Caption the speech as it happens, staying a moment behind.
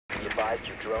Be advised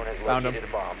your drone has Found located them.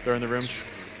 a bomb. They're in the room.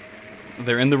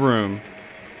 They're in the room.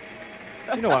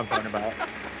 You know what I'm talking about.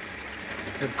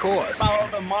 Of course. Follow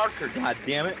the marker, god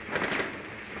damn it.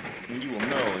 And you will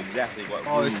know exactly what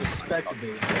Always room. suspected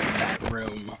they would take that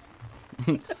room.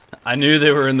 I knew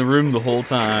they were in the room the whole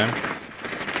time.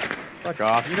 Fuck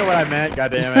off. You know what I meant,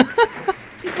 god damn it.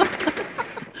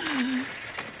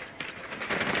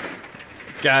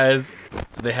 Guys,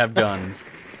 they have guns.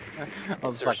 I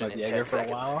was fucking with Jaeger for a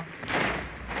while.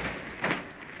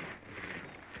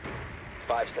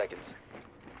 5 seconds.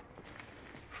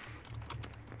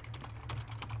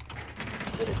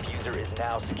 The diffuser is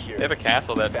now secure. They have a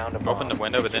castle that Found a opened the bomb.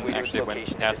 window but didn't Wait, actually win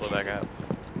location castle diffuser. back up.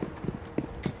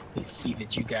 You see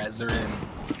that you guys are in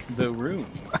the room.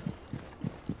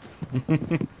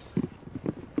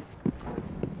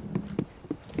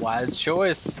 Wise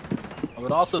choice. I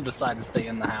would also decide to stay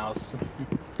in the house.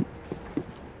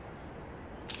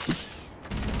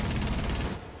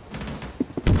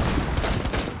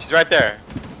 She's right there.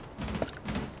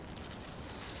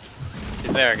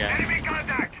 She's there again.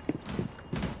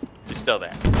 She's still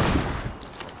there.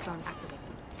 Drone activated.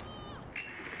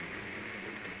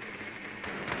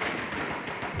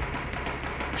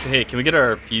 Actually, hey, can we get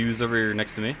our fuse over here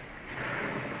next to me?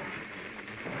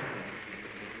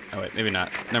 Oh wait, maybe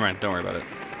not. Never mind, don't worry about it.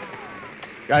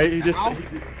 Guy, you just. Ow.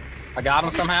 I got him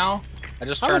somehow. I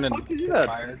just How turned the and fuck did you do that?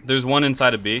 fired. There's one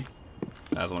inside of B.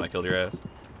 That was when I killed your ass.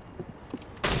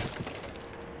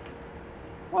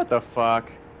 What the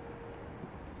fuck?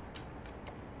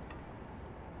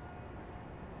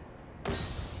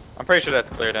 I'm pretty sure that's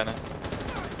clear, Dennis.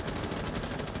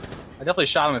 I definitely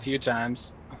shot him a few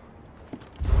times.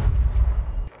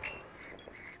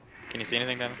 Can you see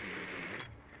anything, Dennis?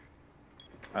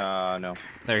 No.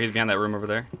 There, he's behind that room over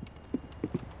there.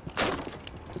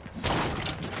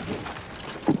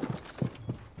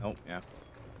 Oh, yeah.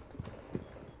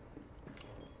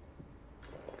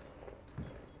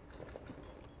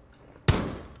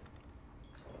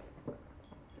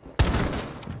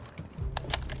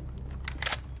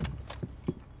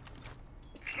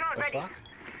 The fuck?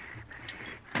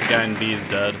 The guy in B is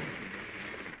dead.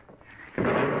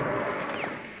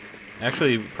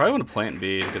 Actually, probably want to plant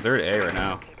B because they're at A right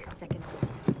now. Second.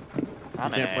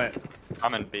 I'm in Can't A. plant.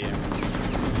 I'm in B. Four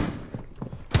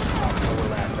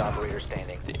last operator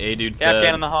standing. The A dude's Yeah, dead.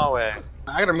 can in the hallway.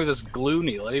 I gotta remove this glue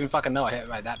needle. I didn't even fucking know I hit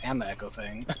by that and the echo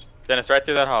thing. Dennis, right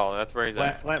through that hall. That's where he's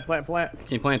Plant, at. plant, plant, plant. Can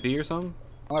you plant B or something?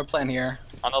 I'm gonna plan here.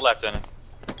 On the left, Dennis.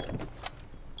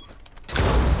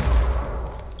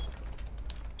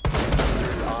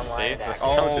 Online and See? active.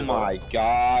 Oh my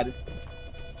god.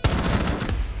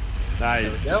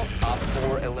 Nice. There we go. Op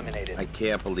 4 eliminated. I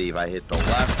can't believe I hit the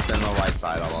left and the right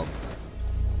side of them.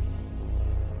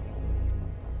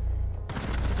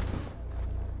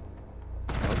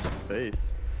 What's his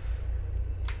face?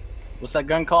 What's that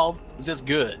gun called? Is this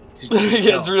good?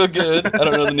 Yeah, it's real good. I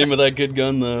don't know the name of that good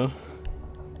gun though.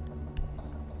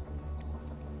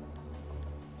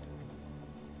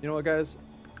 You know what, guys?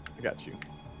 I got you.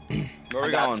 Where we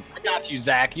I got going? you. I got you,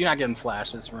 Zach. You're not getting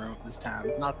flash this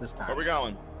time. Not this time. Where we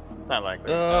going? It's not likely.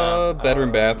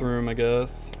 Bedroom, bathroom, I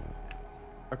guess.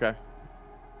 Okay.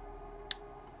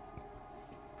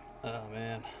 Oh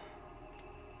man.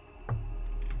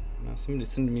 Now somebody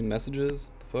sending me messages.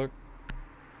 What the fuck?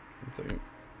 1 second.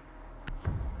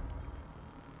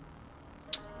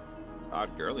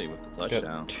 Odd Gurley with the Got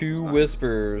touchdown. 2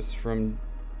 whispers from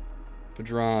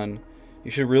Vadron.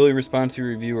 You should really respond to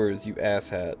your reviewers, you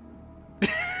asshat.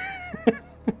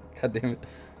 God damn it.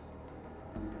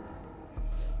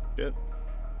 Good.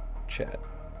 Chat.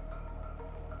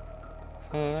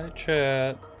 Hi,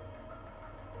 chat.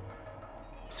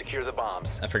 Secure the bombs.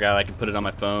 I forgot I can put it on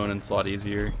my phone and it's a lot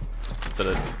easier instead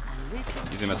of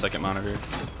using my second monitor.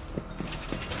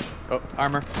 Oh,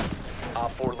 armor.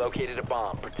 Op 4 located a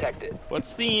bomb. Protect it.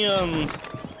 What's the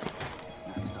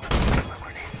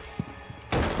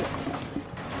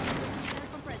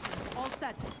All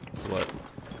set. It's what?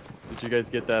 Did you guys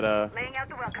get that Laying out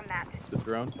the welcome mat. the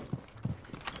drone?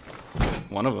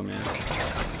 One of them, yeah.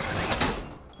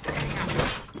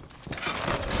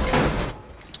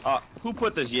 who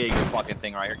put this Jaeger fucking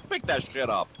thing right here? Pick that shit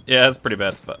up. Yeah, that's a pretty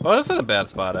bad spot. Well, that's not a bad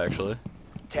spot actually.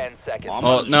 10 seconds. I'm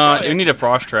Oh gonna no, destroy you it. need a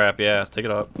frost trap. Yeah, take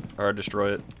it up or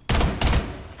destroy it.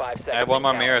 5 seconds. I have one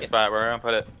more to mirror count. spot. Where we're gonna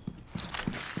put it.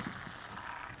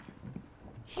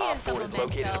 Op 4 has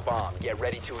located a bomb. Get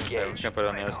ready to Yeah, we're engage. just gonna put it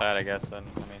on the other side, I guess. Then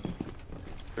I mean,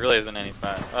 there really isn't any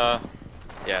spot.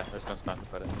 Yeah, there's no spot to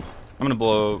put it. I'm gonna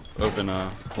blow open a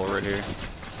hole right here.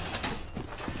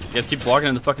 You guys keep blocking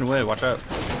in the fucking way. Watch out.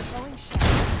 Throwing shot.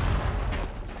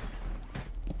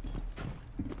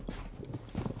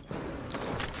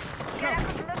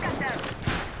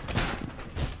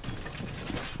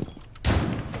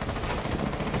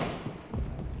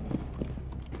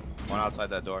 outside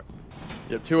that door.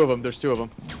 Yeah, 2 of them. There's 2 of them.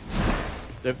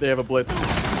 They have a blitz.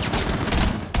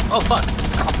 Oh fuck!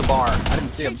 Just across the bar. I didn't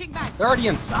see them. Changing back. They're already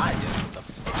inside, dude. What the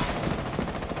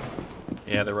fuck?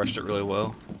 Yeah, they rushed it really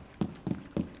well.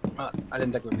 I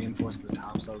didn't think we reinforced the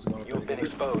top, so I was going. You have been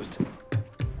exposed.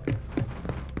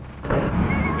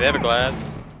 They have a glass.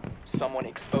 Someone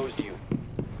exposed you.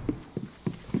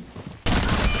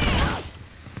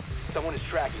 Someone is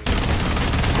tracking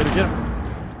you. Get him.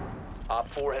 Op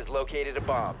 4 has located a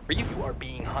bomb. You are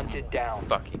being hunted down.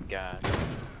 Fucking god.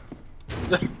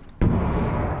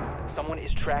 Someone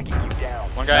is tracking you down.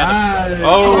 One guy. Nice.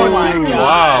 Oh, my God.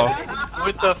 wow.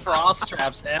 With the frost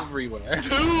traps everywhere. 2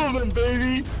 of them,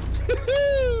 baby.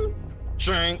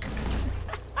 Shank.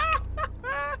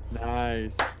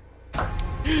 Nice.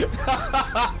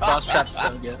 Frost traps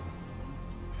so good.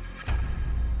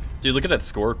 Dude, look at that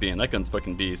scorpion. That gun's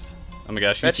fucking beast. Oh my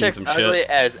gosh, That she's seen chick's some ugly shit.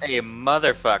 as a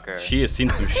motherfucker. She has seen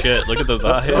some shit. Look at those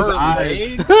eyes. Her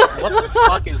eyes. legs? What the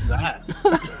fuck is that?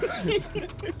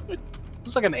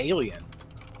 Looks like an alien.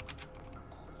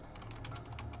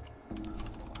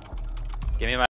 Give me my